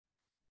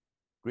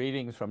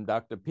Greetings from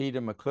Dr. Peter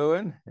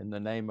McLewin in the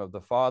name of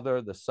the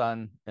Father, the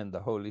Son, and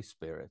the Holy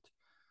Spirit.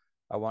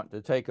 I want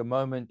to take a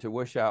moment to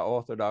wish our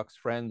Orthodox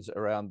friends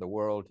around the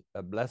world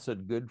a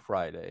blessed Good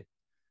Friday.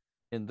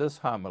 In this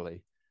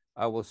homily,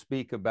 I will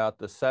speak about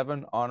the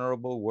 7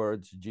 honorable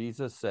words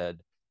Jesus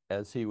said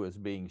as he was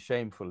being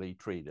shamefully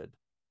treated.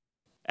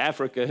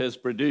 Africa has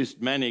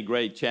produced many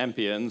great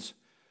champions.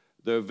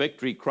 Their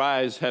victory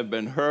cries have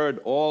been heard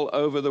all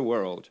over the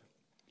world.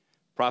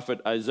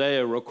 Prophet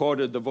Isaiah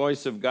recorded the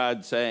voice of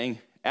God saying,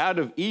 "Out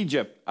of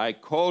Egypt I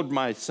called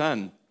my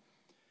son."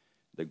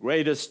 The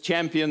greatest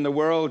champion the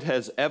world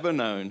has ever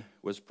known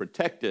was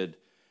protected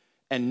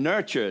and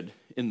nurtured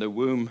in the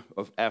womb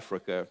of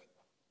Africa.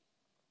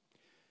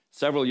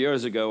 Several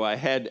years ago, I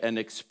had an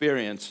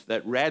experience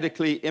that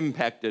radically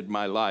impacted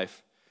my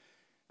life.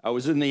 I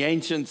was in the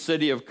ancient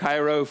city of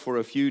Cairo for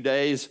a few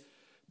days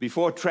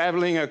before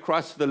traveling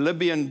across the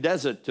Libyan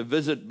desert to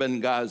visit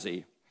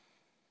Benghazi.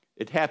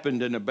 It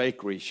happened in a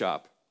bakery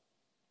shop.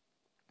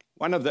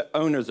 One of the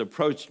owners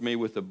approached me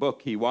with a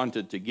book he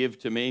wanted to give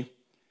to me.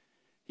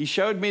 He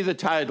showed me the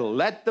title,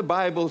 "Let the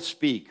Bible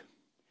Speak."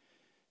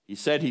 He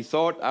said he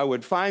thought I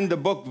would find the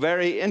book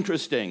very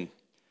interesting.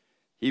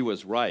 He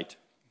was right.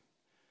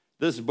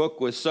 This book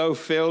was so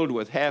filled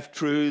with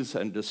half-truths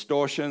and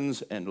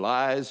distortions and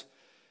lies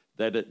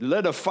that it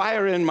lit a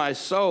fire in my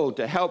soul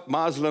to help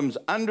Muslims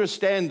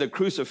understand the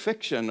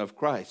crucifixion of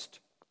Christ.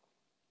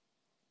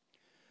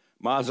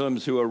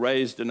 Muslims who are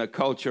raised in a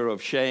culture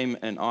of shame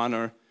and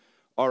honor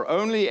are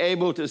only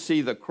able to see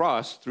the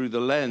cross through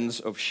the lens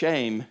of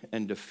shame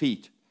and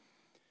defeat.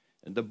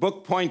 And the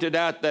book pointed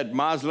out that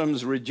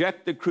Muslims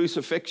reject the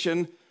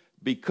crucifixion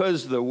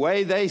because the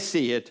way they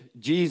see it,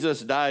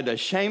 Jesus died a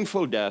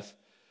shameful death,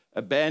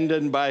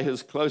 abandoned by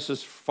his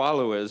closest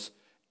followers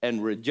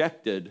and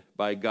rejected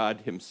by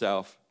God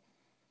himself.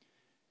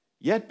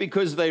 Yet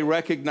because they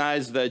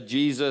recognize that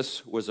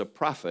Jesus was a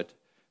prophet,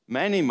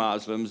 many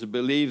Muslims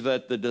believe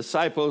that the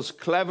disciples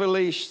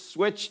cleverly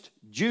switched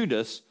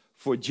Judas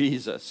for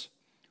Jesus.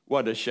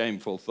 What a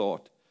shameful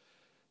thought.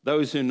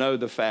 Those who know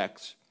the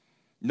facts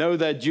know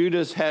that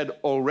Judas had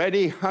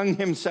already hung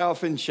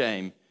himself in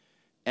shame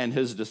and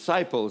his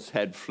disciples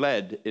had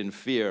fled in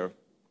fear.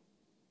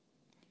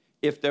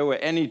 If there were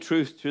any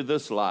truth to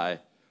this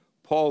lie,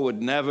 Paul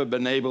would never have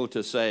been able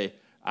to say,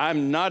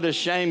 "I'm not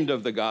ashamed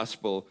of the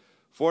gospel,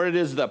 for it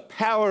is the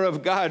power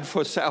of God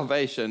for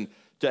salvation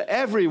to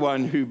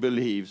everyone who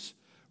believes."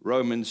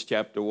 Romans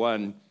chapter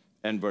 1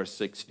 and verse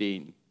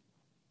 16.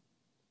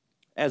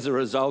 As a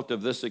result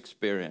of this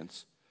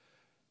experience,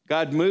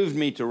 God moved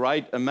me to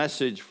write a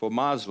message for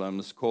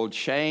Muslims called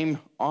Shame,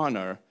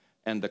 Honor,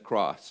 and the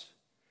Cross.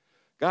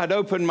 God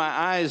opened my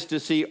eyes to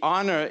see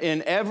honor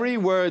in every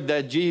word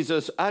that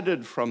Jesus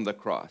uttered from the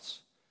cross.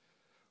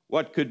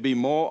 What could be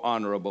more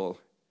honorable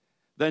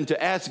than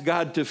to ask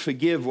God to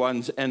forgive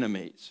one's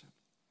enemies?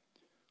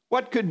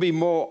 What could be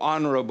more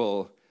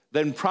honorable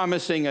than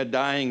promising a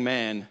dying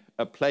man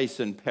a place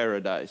in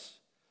paradise?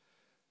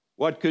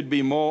 What could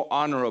be more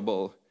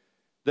honorable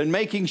than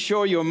making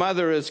sure your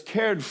mother is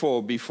cared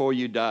for before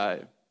you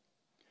die?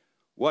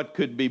 What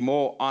could be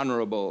more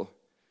honorable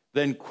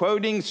than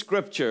quoting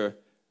scripture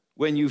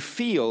when you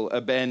feel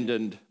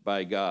abandoned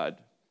by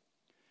God?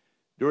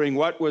 During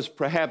what was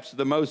perhaps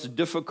the most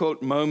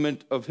difficult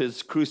moment of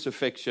his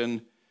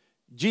crucifixion,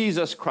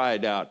 Jesus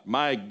cried out,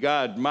 my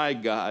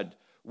God,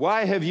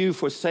 why have you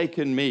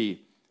forsaken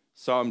me?"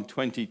 Psalm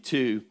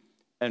 22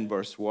 and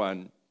verse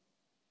 1.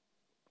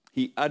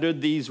 He uttered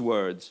these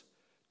words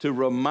to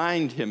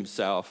remind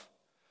himself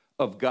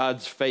of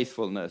God's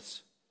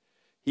faithfulness.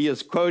 He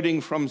is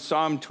quoting from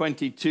Psalm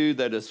 22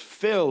 that is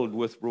filled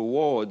with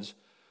rewards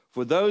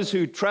for those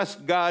who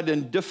trust God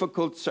in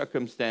difficult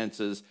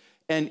circumstances.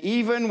 And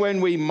even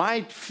when we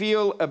might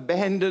feel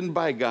abandoned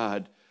by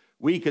God,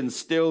 we can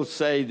still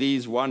say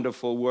these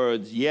wonderful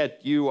words,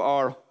 "Yet you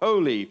are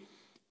holy,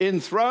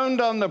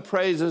 enthroned on the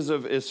praises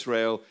of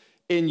Israel.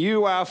 In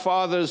you our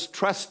fathers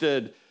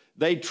trusted.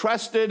 They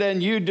trusted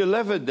and you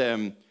delivered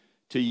them.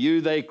 To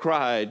you they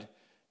cried,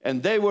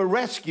 and they were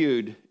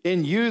rescued.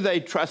 In you they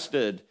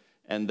trusted,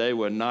 and they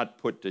were not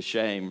put to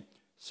shame."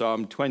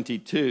 Psalm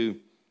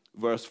 22,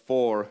 verse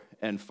 4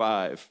 and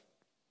 5.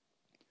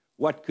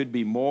 What could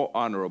be more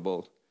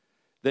honorable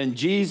than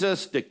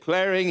Jesus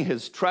declaring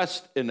his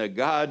trust in a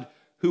God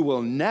who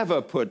will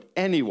never put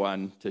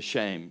anyone to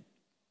shame?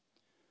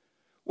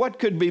 What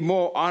could be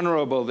more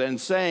honorable than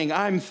saying,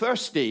 "I'm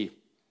thirsty"?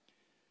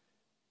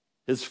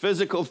 His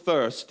physical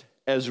thirst,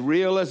 as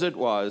real as it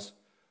was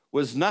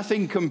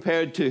nothing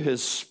compared to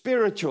his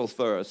spiritual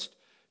thirst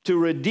to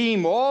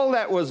redeem all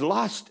that was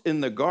lost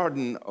in the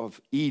Garden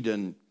of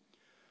Eden.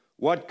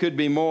 What could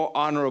be more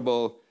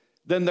honorable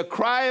than the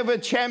cry of a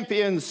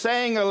champion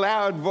saying a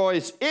loud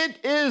voice, "It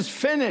is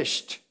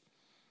finished"?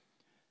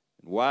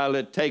 While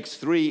it takes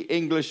 3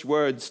 English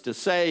words to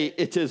say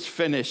 "it is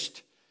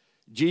finished,"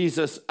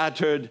 Jesus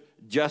uttered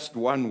just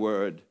one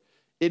word.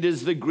 It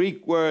is the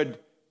Greek word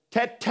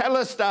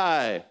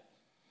tetelestai.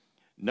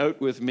 Note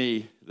with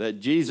me that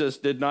Jesus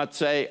did not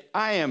say,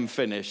 "I am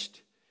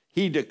finished."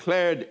 He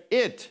declared,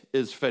 "It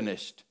is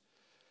finished."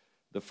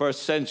 The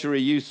first century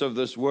use of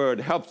this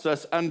word helps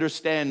us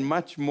understand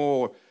much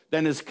more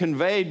than is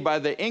conveyed by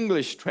the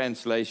English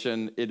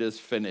translation, "It is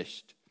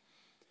finished."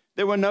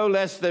 There were no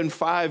less than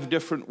 5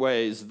 different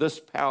ways this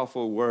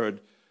powerful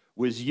word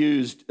was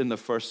used in the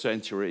first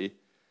century.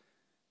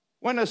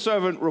 When a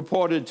servant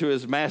reported to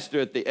his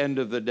master at the end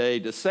of the day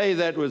to say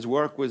that his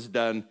work was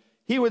done,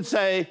 he would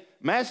say,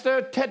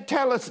 "Master,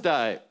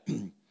 tetelestai."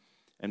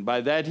 And by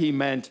that he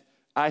meant,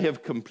 "I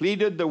have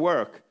completed the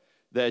work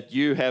that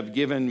you have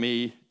given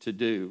me to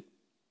do."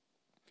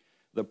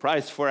 The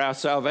price for our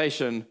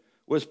salvation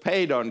was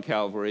paid on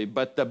Calvary,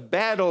 but the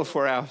battle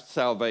for our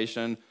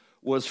salvation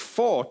was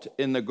fought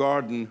in the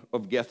Garden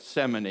of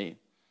Gethsemane.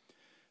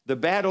 The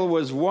battle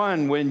was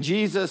won when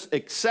Jesus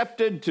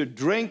accepted to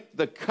drink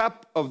the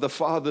cup of the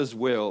Father's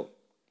will.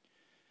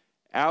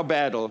 Our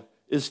battle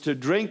is to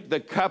drink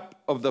the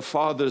cup of the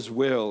Father's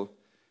will.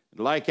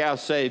 Like our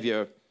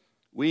Savior,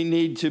 we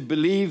need to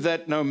believe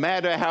that no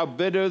matter how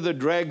bitter the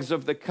dregs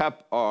of the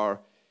cup are,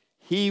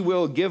 He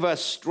will give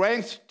us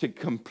strength to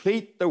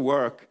complete the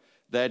work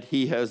that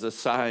He has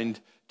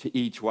assigned to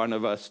each one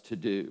of us to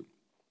do.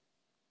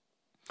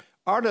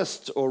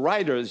 Artists or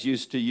writers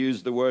used to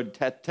use the word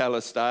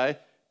tetelestai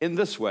in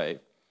this way.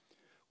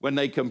 When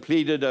they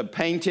completed a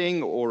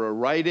painting or a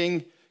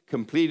writing,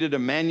 completed a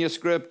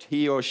manuscript,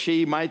 he or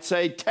she might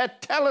say,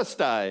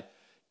 "Tetelestai,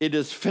 it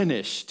is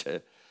finished."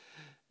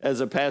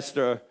 As a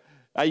pastor,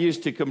 I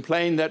used to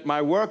complain that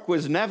my work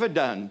was never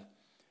done,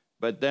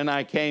 but then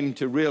I came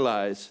to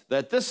realize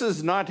that this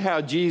is not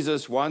how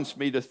Jesus wants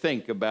me to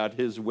think about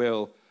His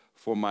will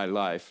for my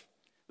life.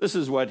 This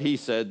is what He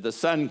said: "The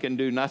Son can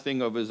do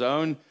nothing of His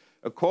own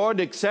accord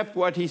except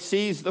what He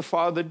sees the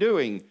Father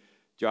doing."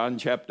 John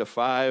chapter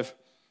 5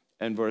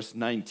 and verse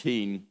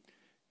 19.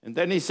 And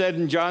then He said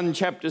in John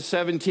chapter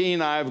 17,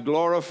 "I have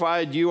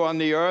glorified you on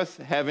the earth,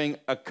 having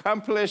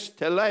accomplished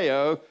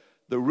teleo,"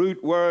 the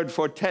root word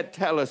for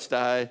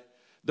tetelestai,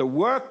 "the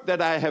work that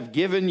I have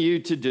given you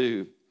to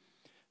do."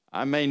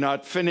 I may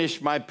not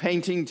finish my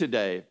painting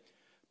today,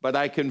 but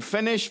I can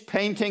finish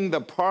painting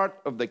the part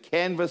of the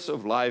canvas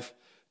of life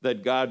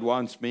that God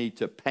wants me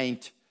to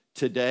paint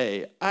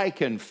today. I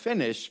can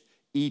finish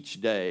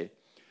each day.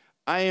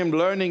 I am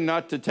learning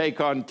not to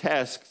take on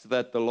tasks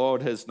that the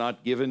Lord has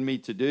not given me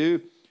to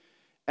do,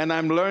 and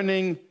I'm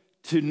learning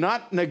to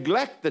not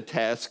neglect the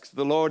tasks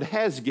the Lord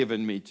has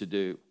given me to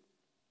do.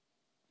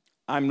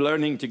 I'm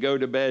learning to go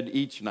to bed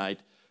each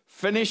night,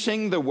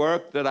 finishing the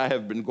work that I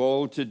have been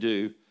called to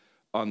do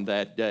on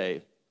that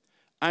day.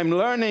 I'm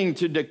learning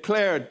to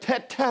declare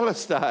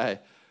tetelestai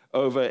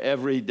over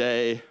every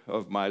day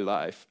of my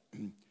life.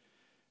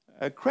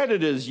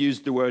 Creditors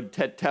used the word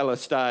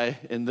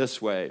tetelestai in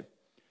this way.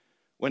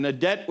 When a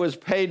debt was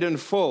paid in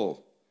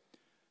full,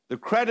 the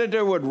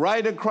creditor would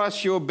write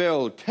across your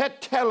bill,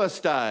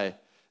 "Tetelestai,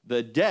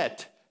 the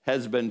debt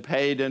has been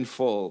paid in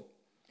full."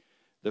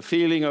 The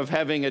feeling of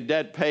having a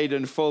debt paid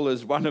in full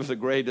is one of the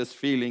greatest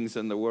feelings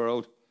in the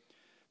world.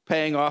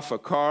 Paying off a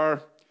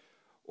car,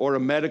 or a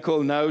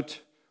medical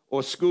note,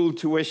 or school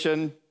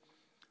tuition,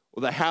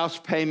 or the house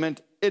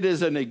payment, it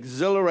is an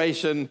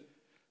exhilaration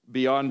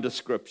beyond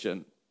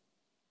description.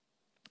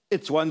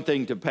 It's one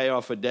thing to pay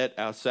off a debt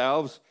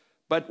ourselves,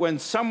 but when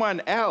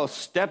someone else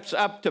steps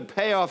up to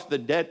pay off the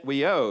debt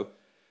we owe,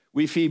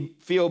 we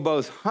feel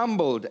both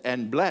humbled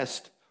and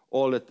blessed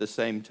all at the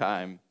same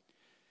time.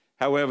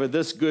 However,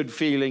 this good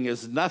feeling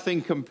is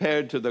nothing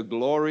compared to the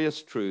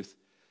glorious truth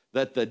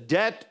that the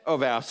debt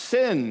of our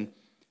sin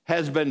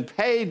has been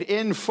paid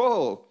in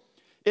full.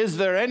 Is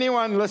there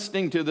anyone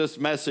listening to this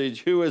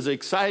message who is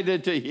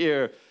excited to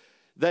hear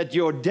that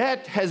your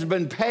debt has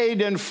been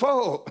paid in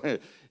full?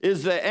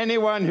 Is there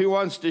anyone who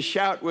wants to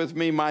shout with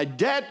me, "My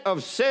debt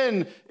of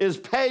sin is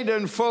paid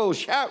in full"?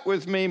 Shout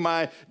with me,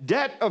 "My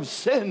debt of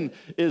sin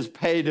is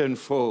paid in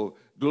full."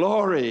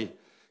 Glory,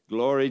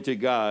 glory to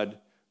God.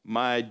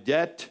 My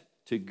debt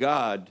to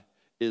God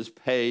is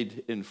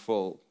paid in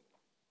full.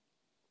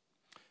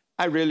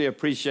 I really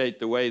appreciate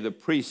the way the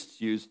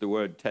priests use the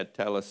word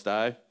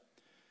tetelestai.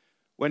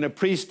 When a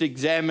priest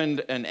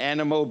examined an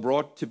animal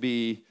brought to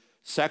be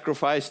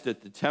sacrificed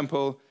at the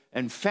temple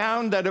and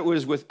found that it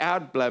was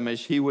without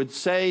blemish, he would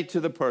say to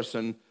the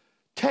person,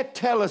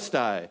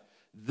 "Tetelestai,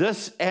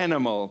 this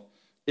animal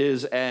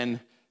is an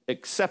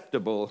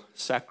acceptable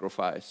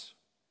sacrifice."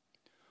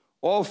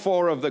 All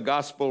 4 of the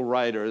gospel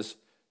writers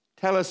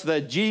tell us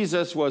that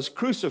Jesus was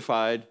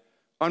crucified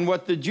on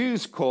what the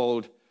Jews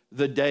called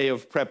the day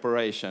of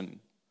preparation.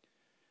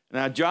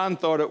 Now, John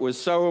thought it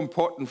was so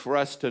important for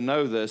us to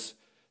know this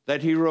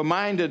that he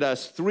reminded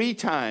us 3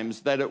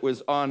 times that it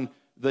was on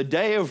the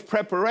day of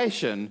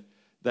preparation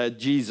that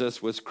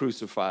Jesus was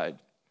crucified.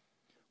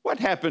 What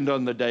happened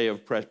on the day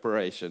of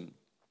preparation?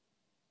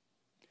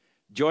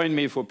 Join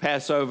me for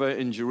Passover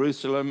in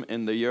Jerusalem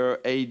in the year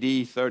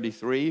AD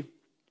 33.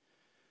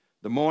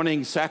 The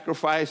morning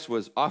sacrifice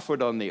was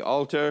offered on the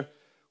altar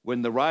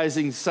when the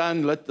rising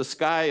sun lit the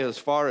sky as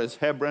far as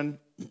Hebron.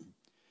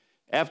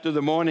 After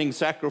the morning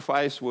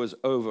sacrifice was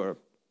over,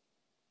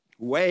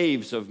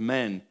 waves of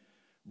men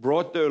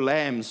brought their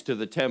lambs to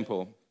the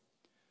temple.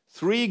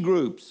 3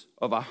 groups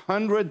of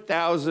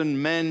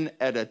 100,000 men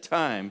at a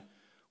time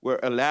were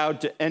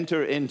allowed to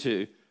enter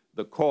into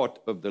the court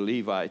of the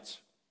Levites.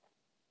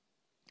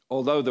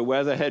 Although the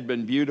weather had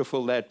been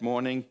beautiful that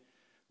morning,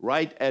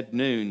 right at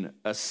noon,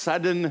 a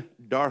sudden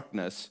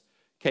darkness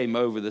came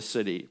over the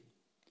city.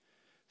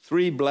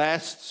 3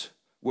 blasts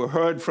were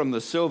heard from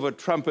the silver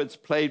trumpets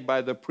played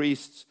by the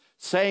priests,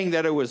 saying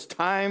that it was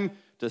time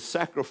to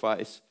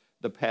sacrifice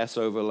the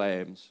Passover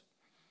lambs.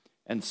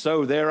 And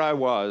so there I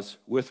was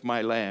with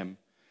my lamb.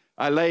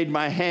 I laid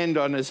my hand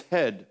on his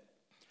head.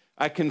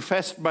 I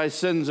confessed my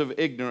sins of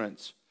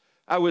ignorance.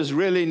 I was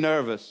really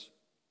nervous.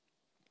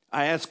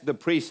 I asked the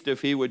priest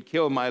if he would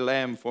kill my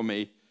lamb for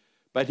me,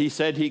 but he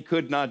said he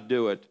could not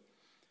do it.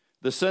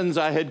 The sins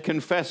I had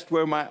confessed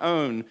were my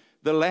own.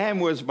 The lamb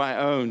was my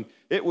own.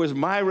 It was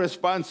my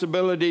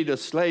responsibility to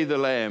slay the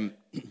lamb.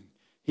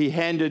 He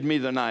handed me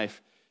the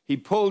knife. He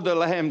pulled the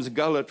lamb's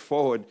gullet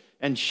forward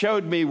and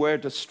showed me where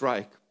to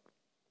strike.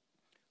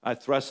 I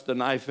thrust the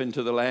knife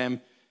into the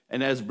lamb,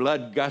 and as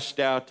blood gushed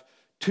out,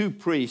 2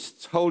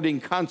 priests holding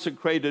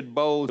consecrated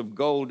bowls of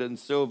gold and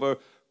silver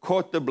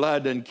caught the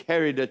blood and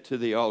carried it to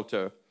the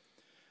altar.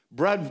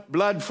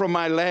 Blood from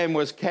my lamb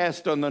was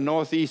cast on the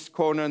northeast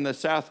corner and the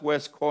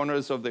southwest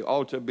corners of the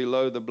altar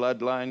below the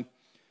bloodline.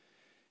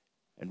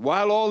 And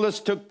while all this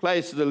took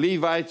place, the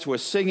Levites were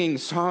singing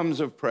psalms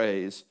of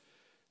praise.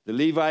 The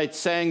Levites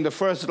sang the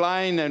first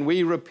line, and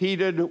we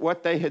repeated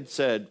what they had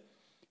said.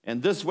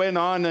 And this went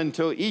on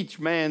until each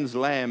man's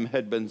lamb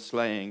had been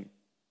slain.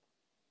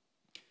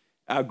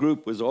 Our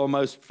group was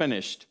almost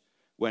finished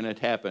when it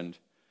happened.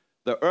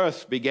 The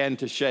earth began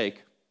to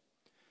shake.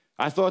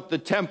 I thought the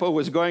temple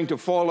was going to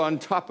fall on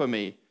top of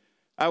me.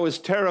 I was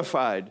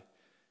terrified.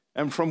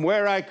 And from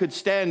where I could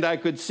stand, I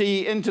could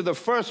see into the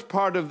first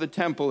part of the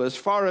temple as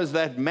far as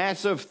that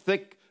massive,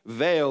 thick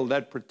veil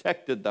that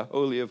protected the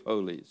Holy of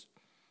Holies.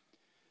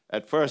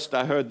 At first,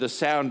 I heard the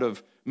sound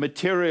of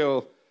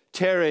material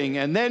tearing,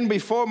 and then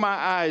before my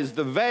eyes,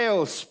 the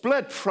veil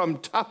split from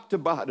top to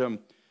bottom.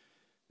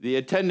 The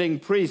attending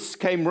priests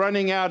came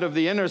running out of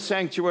the inner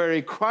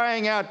sanctuary,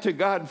 crying out to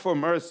God for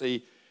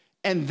mercy.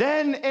 And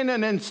then in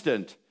an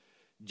instant,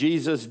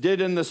 Jesus did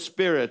in the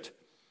Spirit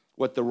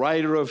what the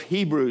writer of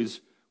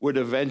Hebrews would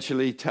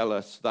eventually tell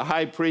us. The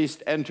high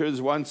priest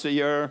enters once a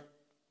year,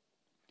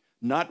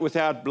 not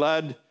without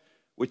blood,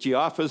 which he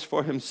offers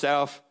for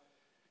himself,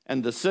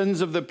 and the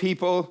sins of the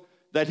people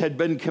that had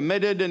been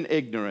committed in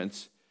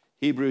ignorance.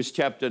 Hebrews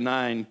chapter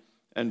 9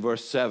 and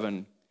verse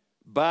 7.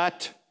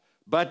 But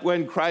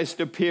when Christ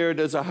appeared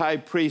as a high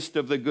priest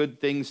of the good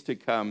things to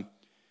come,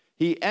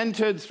 he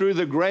entered through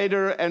the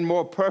greater and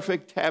more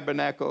perfect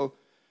tabernacle,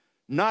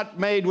 not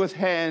made with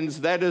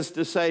hands, that is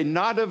to say,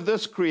 not of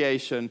this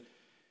creation,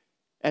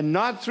 and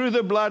not through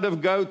the blood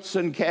of goats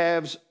and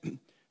calves,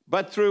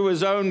 but through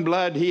his own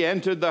blood he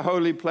entered the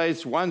holy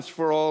place once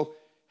for all,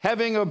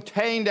 having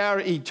obtained our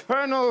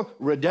eternal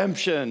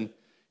redemption.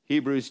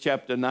 Hebrews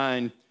chapter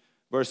 9,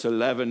 verse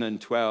 11 and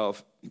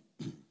 12.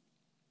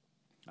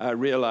 I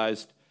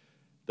realized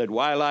that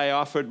while I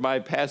offered my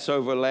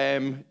Passover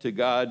lamb to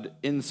God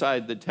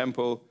inside the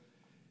temple,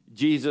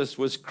 Jesus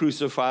was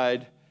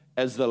crucified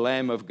as the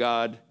Lamb of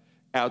God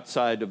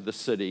outside of the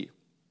city.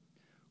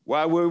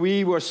 While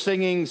we were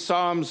singing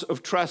psalms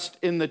of trust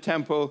in the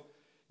temple,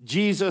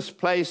 Jesus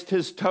placed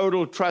his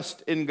total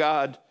trust in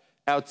God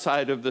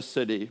outside of the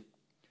city.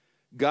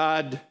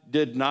 God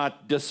did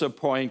not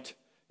disappoint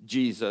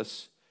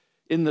Jesus.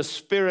 In the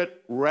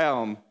spirit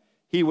realm,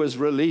 he was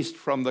released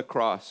from the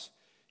cross.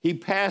 He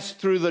passed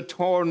through the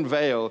torn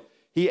veil.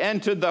 He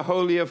entered the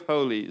Holy of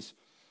Holies.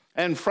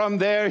 And from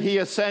there, he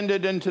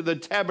ascended into the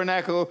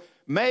tabernacle,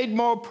 made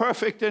more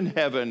perfect in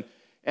heaven.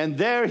 And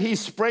there he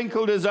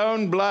sprinkled his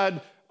own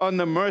blood on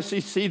the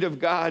mercy seat of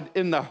God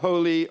in the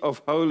Holy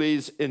of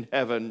Holies in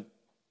heaven.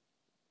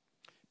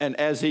 And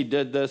as he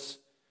did this,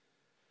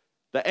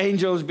 the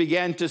angels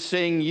began to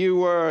sing, "You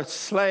were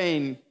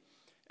slain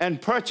and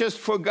purchased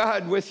for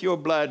God with your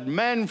blood,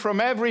 men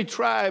from every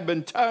tribe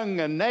and tongue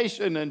and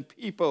nation and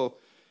people.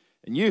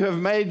 And you have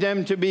made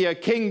them to be a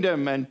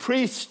kingdom and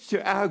priests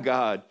to our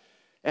God,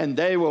 and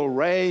they will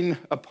reign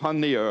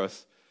upon the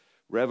earth."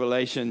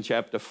 Revelation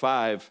chapter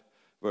 5,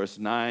 verse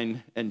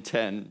 9 and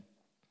 10.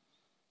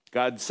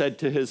 God said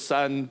to his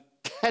son,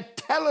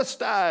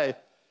 "Tetelestai,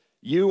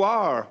 you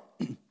are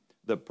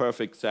the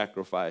perfect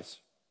sacrifice."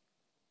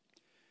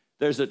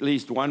 There's at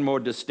least one more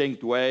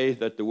distinct way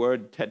that the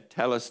word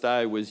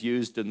tetelestai was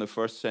used in the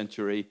first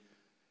century,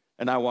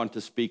 and I want to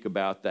speak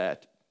about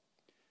that.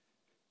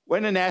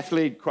 When an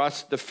athlete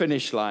crossed the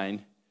finish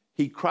line,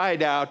 he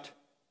cried out,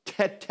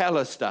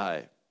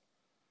 "Tetelestai."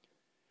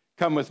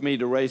 Come with me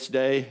to race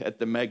day at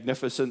the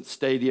magnificent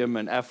stadium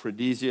in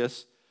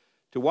Aphrodisias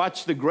to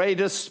watch the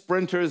greatest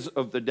sprinters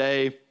of the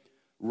day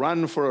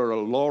run for a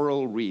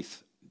laurel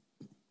wreath.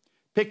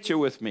 Picture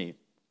with me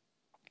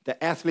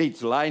the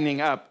athletes lining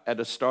up at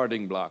a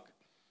starting block.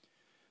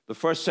 The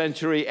first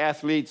century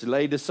athletes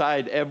laid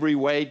aside every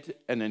weight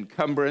and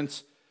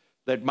encumbrance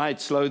that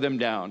might slow them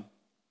down.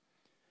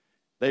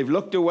 They've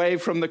looked away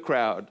from the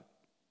crowd.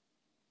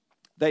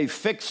 They've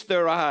fixed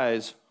their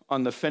eyes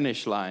on the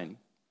finish line.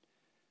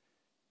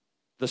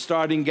 The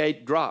starting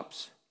gate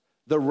drops.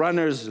 The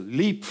runners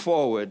leap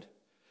forward.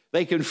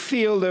 They can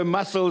feel their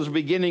muscles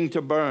beginning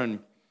to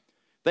burn.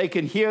 They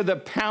can hear the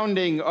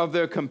pounding of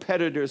their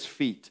competitors'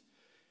 feet.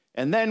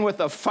 And then with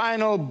a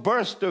final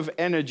burst of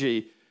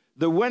energy,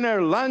 the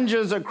winner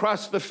lunges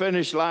across the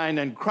finish line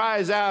and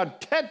cries out,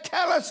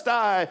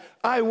 "Tetelestai,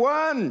 I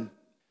won!"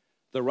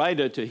 The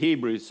writer to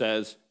Hebrews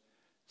says,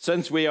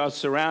 "Since we are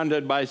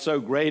surrounded by so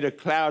great a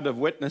cloud of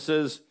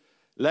witnesses,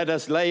 let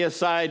us lay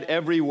aside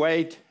every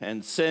weight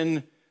and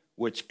sin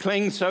which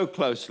clings so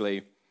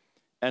closely,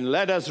 and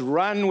let us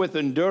run with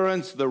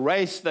endurance the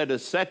race that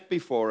is set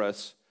before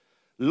us,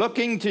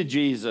 looking to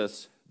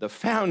Jesus, the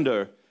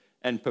founder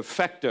and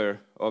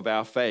perfecter of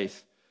our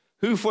faith,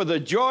 who for the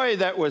joy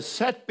that was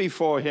set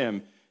before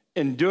him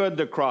endured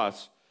the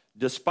cross,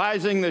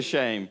 despising the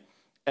shame,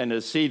 and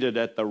is seated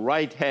at the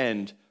right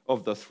hand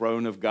of the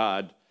throne of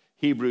God."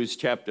 Hebrews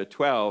chapter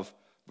 12,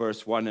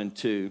 verse 1 and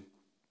 2.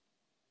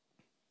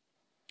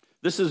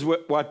 This is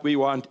what we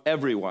want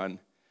everyone,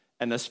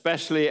 and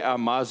especially our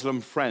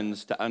Muslim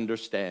friends, to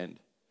understand.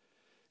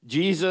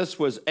 Jesus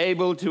was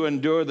able to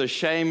endure the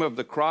shame of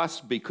the cross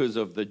because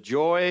of the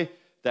joy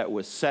that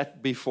was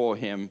set before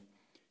him.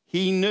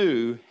 He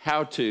knew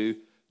how to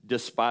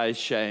despise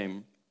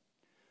shame.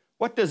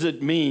 What does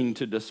it mean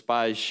to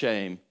despise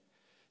shame?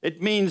 It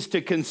means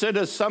to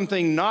consider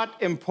something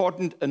not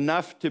important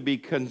enough to be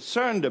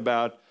concerned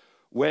about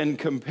when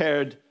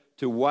compared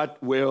to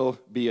what will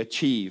be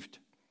achieved.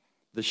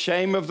 The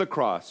shame of the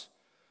cross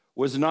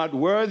was not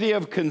worthy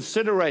of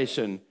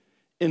consideration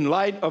in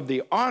light of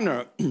the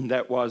honor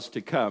that was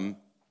to come.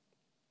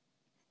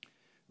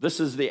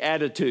 This is the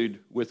attitude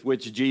with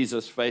which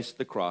Jesus faced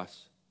the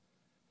cross.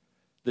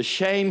 The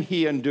shame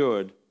he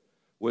endured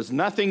was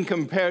nothing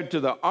compared to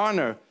the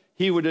honor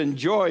he would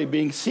enjoy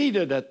being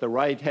seated at the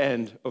right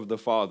hand of the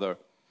Father.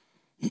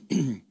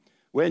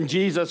 When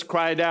Jesus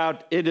cried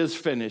out, "It is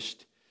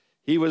finished,"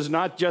 he was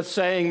not just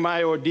saying,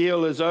 "My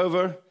ordeal is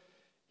over."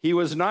 He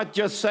was not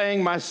just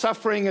saying, "My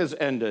suffering is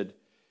ended."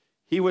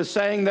 He was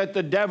saying that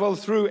the devil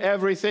threw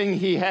everything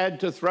he had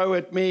to throw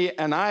at me,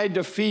 and I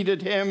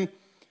defeated him.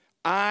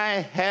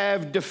 I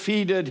have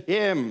defeated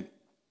him.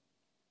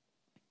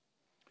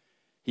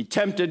 He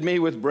tempted me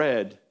with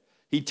bread.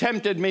 He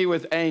tempted me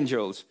with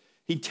angels.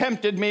 He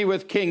tempted me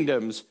with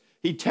kingdoms.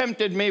 He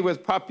tempted me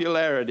with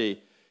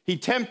popularity. He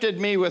tempted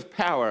me with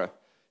power.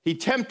 He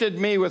tempted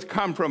me with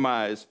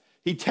compromise.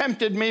 He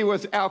tempted me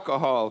with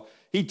alcohol.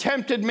 He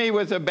tempted me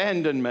with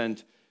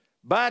abandonment.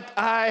 But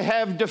I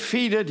have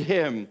defeated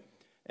him.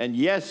 And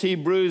yes, he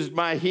bruised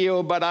my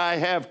heel, but I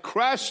have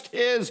crushed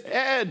his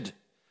head.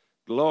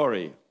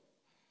 Glory.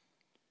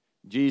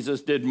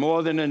 Jesus did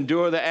more than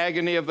endure the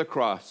agony of the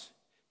cross.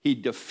 He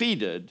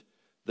defeated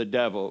the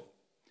devil.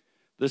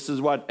 This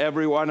is what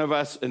every one of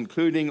us,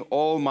 including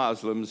all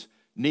Muslims,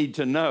 need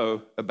to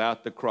know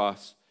about the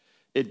cross.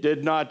 It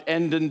did not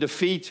end in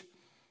defeat.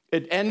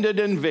 It ended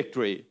in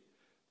victory.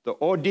 The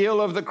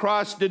ordeal of the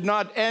cross did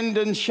not end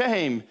in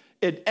shame.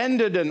 It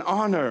ended in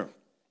honor.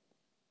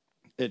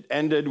 It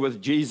ended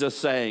with Jesus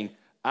saying,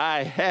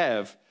 "I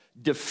have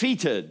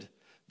defeated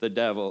the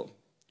devil."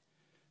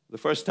 The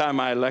first time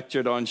I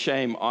lectured on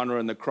shame, honor,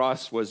 and the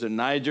cross was in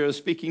Niger,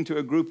 speaking to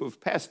a group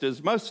of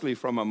pastors, mostly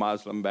from a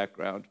Muslim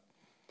background.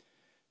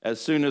 As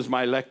soon as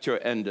my lecture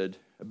ended,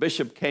 a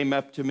bishop came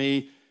up to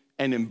me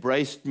and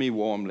embraced me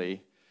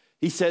warmly.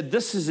 He said,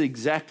 "This is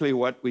exactly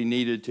what we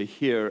needed to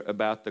hear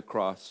about the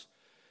cross."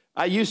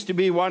 I used to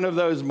be one of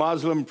those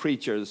Muslim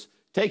preachers,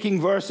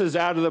 taking verses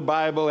out of the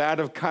Bible,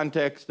 out of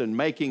context, and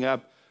making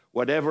up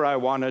whatever I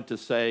wanted to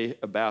say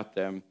about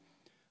them.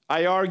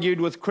 I argued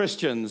with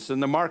Christians in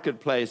the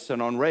marketplace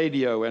and on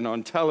radio and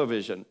on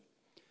television.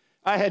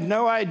 I had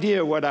no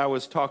idea what I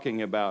was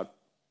talking about.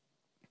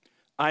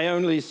 I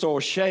only saw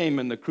shame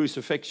in the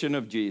crucifixion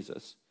of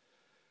Jesus.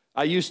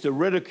 I used to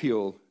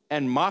ridicule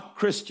and mock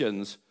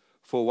Christians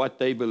for what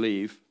they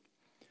believe.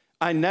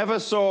 I never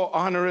saw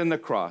honor in the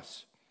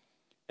cross.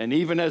 And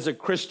even as a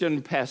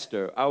Christian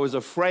pastor, I was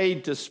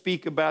afraid to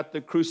speak about the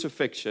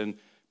crucifixion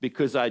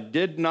because I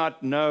did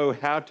not know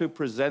how to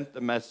present the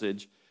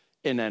message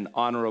in an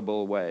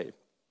honorable way.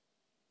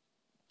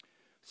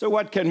 So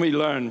what can we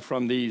learn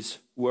from these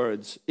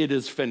words? It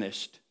is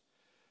finished.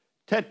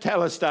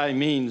 Tetelestai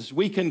means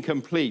we can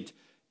complete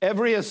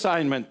every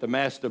assignment the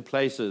Master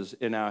places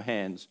in our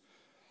hands.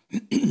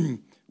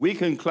 We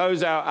can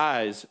close our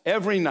eyes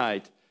every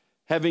night,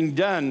 having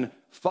done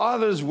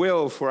Father's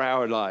will for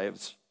our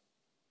lives.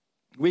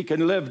 We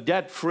can live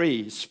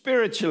debt-free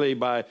spiritually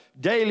by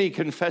daily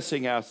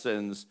confessing our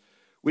sins.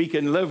 We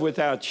can live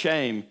without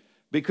shame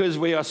because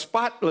we are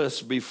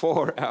spotless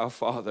before our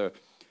Father.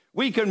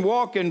 We can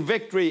walk in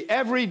victory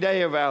every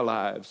day of our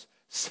lives.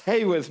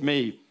 Say with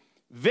me,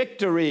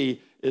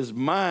 victory is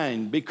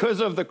mine because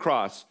of the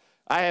cross.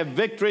 I have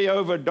victory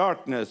over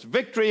darkness,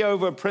 victory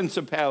over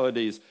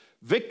principalities,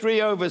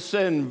 victory over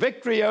sin,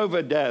 victory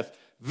over death,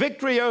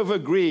 victory over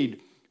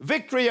greed,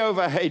 victory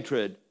over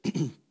hatred.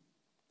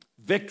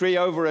 victory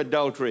over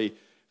adultery,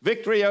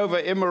 victory over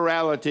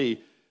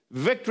immorality,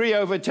 victory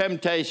over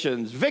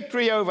temptations,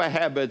 victory over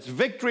habits,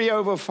 victory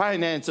over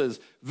finances,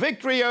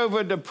 victory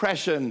over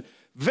depression,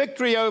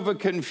 victory over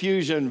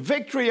confusion,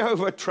 victory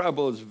over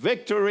troubles.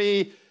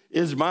 Victory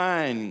is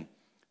mine.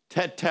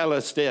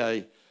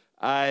 Tetelestai,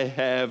 I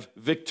have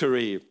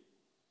victory.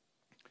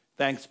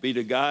 Thanks be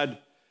to God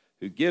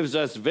who gives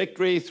us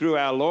victory through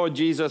our Lord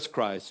Jesus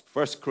Christ.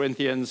 1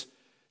 Corinthians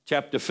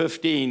chapter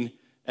 15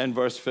 and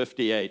verse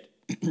 58.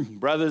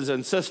 Brothers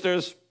and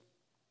sisters,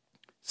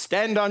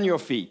 stand on your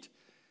feet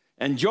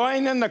and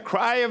join in the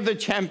cry of the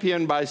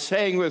champion by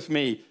saying with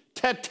me,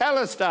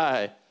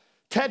 Tetelestai,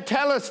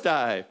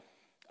 Tetelestai,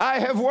 I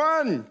have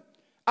won,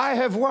 I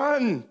have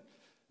won.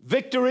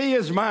 Victory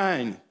is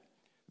mine.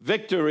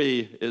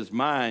 Victory is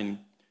mine.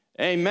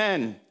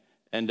 Amen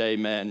and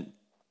amen.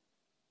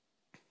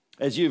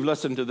 As you've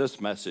listened to this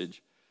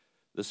message,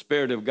 the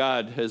Spirit of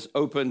God has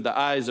opened the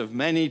eyes of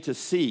many to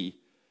see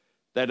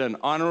that an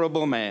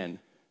honorable man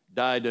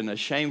died in a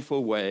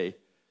shameful way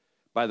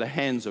by the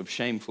hands of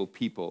shameful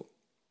people.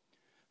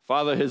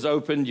 Father has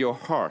opened your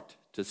heart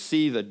to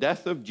see the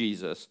death of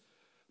Jesus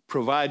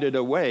provided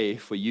a way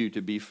for you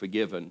to be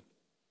forgiven.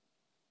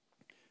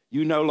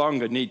 You no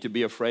longer need to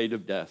be afraid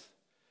of death.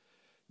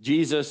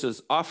 Jesus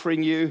is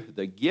offering you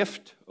the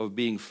gift of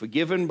being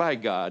forgiven by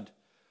God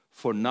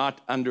for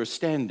not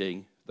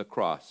understanding the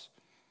cross.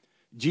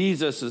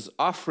 Jesus is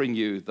offering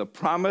you the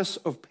promise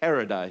of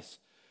paradise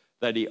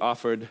that he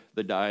offered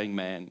the dying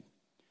man.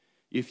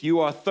 If you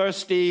are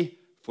thirsty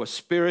for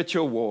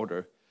spiritual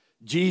water,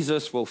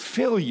 Jesus will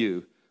fill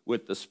you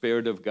with the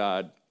Spirit of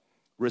God.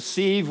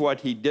 Receive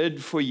what he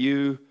did for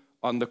you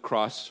on the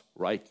cross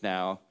right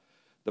now.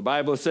 The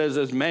Bible says,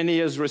 as many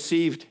as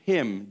received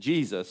him,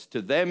 Jesus,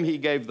 to them he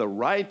gave the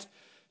right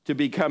to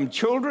become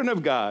children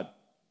of God,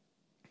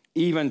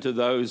 even to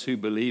those who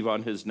believe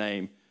on his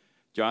name.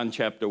 John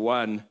chapter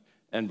 1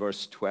 and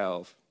verse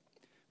 12.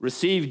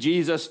 Receive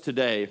Jesus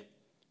today.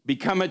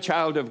 Become a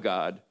child of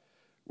God.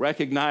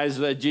 Recognize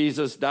that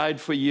Jesus died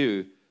for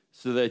you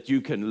so that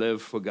you can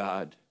live for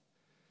God.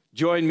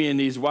 Join me in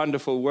these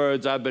wonderful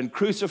words. I've been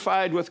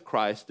crucified with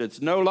Christ.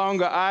 It's no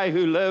longer I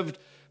who lived,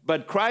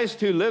 but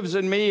Christ who lives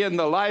in me. In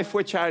the life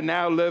which I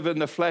now live in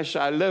the flesh,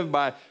 I live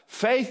by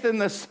faith in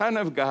the Son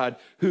of God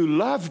who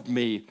loved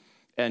me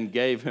and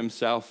gave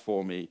himself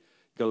for me.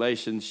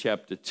 Galatians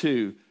chapter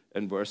 2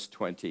 and verse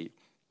 20.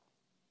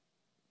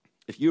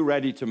 If you're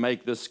ready to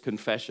make this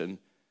confession,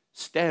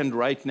 stand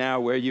right now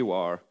where you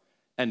are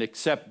and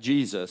accept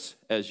Jesus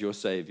as your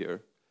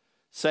Savior.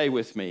 Say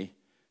with me,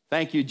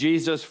 thank you,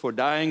 Jesus, for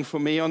dying for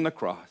me on the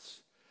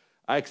cross.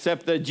 I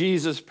accept that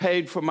Jesus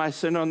paid for my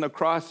sin on the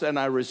cross, and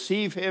I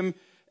receive him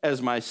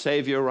as my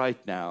Savior right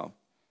now.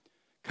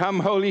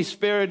 Come, Holy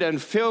Spirit,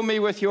 and fill me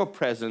with your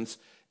presence,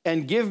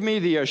 and give me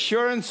the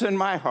assurance in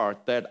my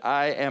heart that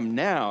I am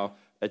now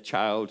a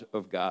child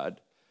of God.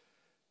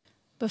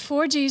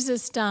 Before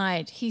Jesus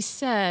died, he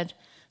said,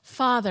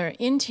 Father,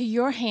 into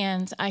your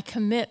hands I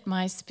commit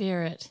my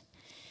spirit.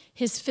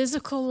 His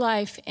physical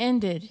life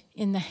ended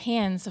in the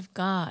hands of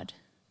God.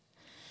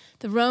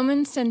 The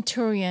Roman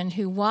centurion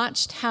who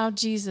watched how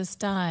Jesus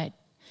died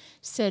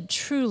said,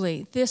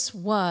 truly, this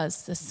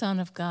was the Son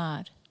of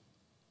God.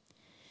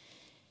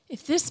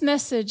 If this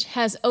message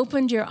has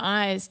opened your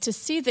eyes to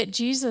see that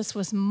Jesus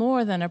was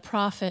more than a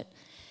prophet,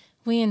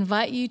 we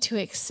invite you to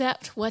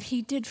accept what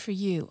he did for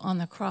you on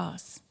the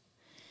cross.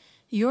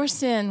 Your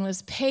sin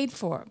was paid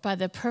for by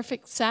the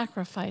perfect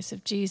sacrifice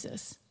of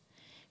Jesus.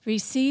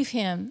 Receive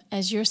him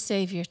as your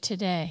Savior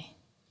today.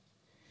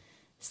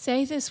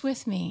 Say this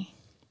with me.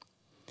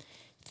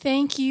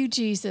 Thank you,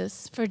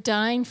 Jesus, for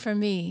dying for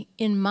me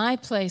in my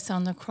place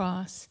on the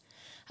cross.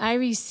 I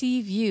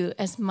receive you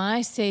as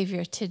my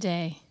Savior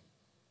today.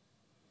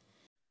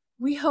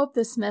 We hope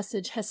this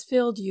message has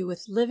filled you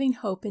with living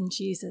hope in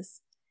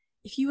Jesus.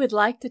 If you would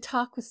like to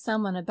talk with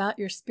someone about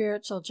your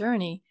spiritual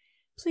journey,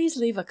 please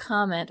leave a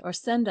comment or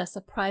send us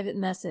a private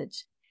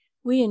message.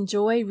 We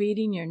enjoy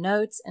reading your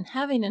notes and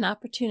having an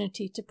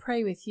opportunity to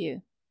pray with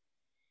you.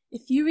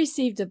 If you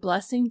received a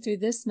blessing through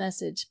this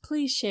message,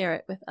 please share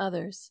it with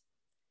others.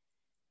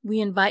 We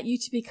invite you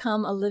to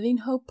become a Living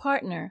Hope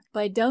partner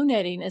by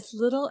donating as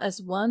little as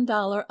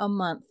 $1 a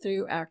month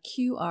through our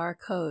QR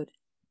code.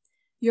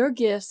 Your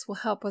gifts will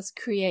help us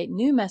create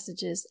new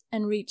messages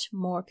and reach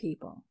more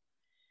people.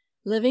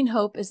 Living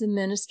Hope is a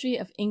ministry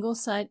of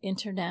Ingleside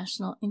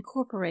International,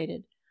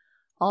 Incorporated.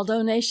 All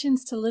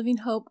donations to Living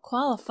Hope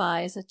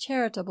qualify as a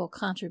charitable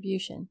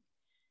contribution.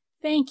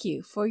 Thank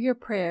you for your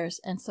prayers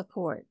and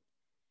support.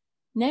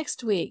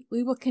 Next week,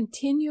 we will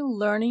continue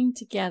learning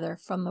together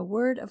from the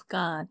Word of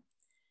God.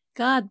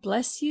 God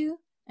bless you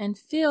and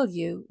fill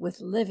you with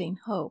living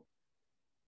hope.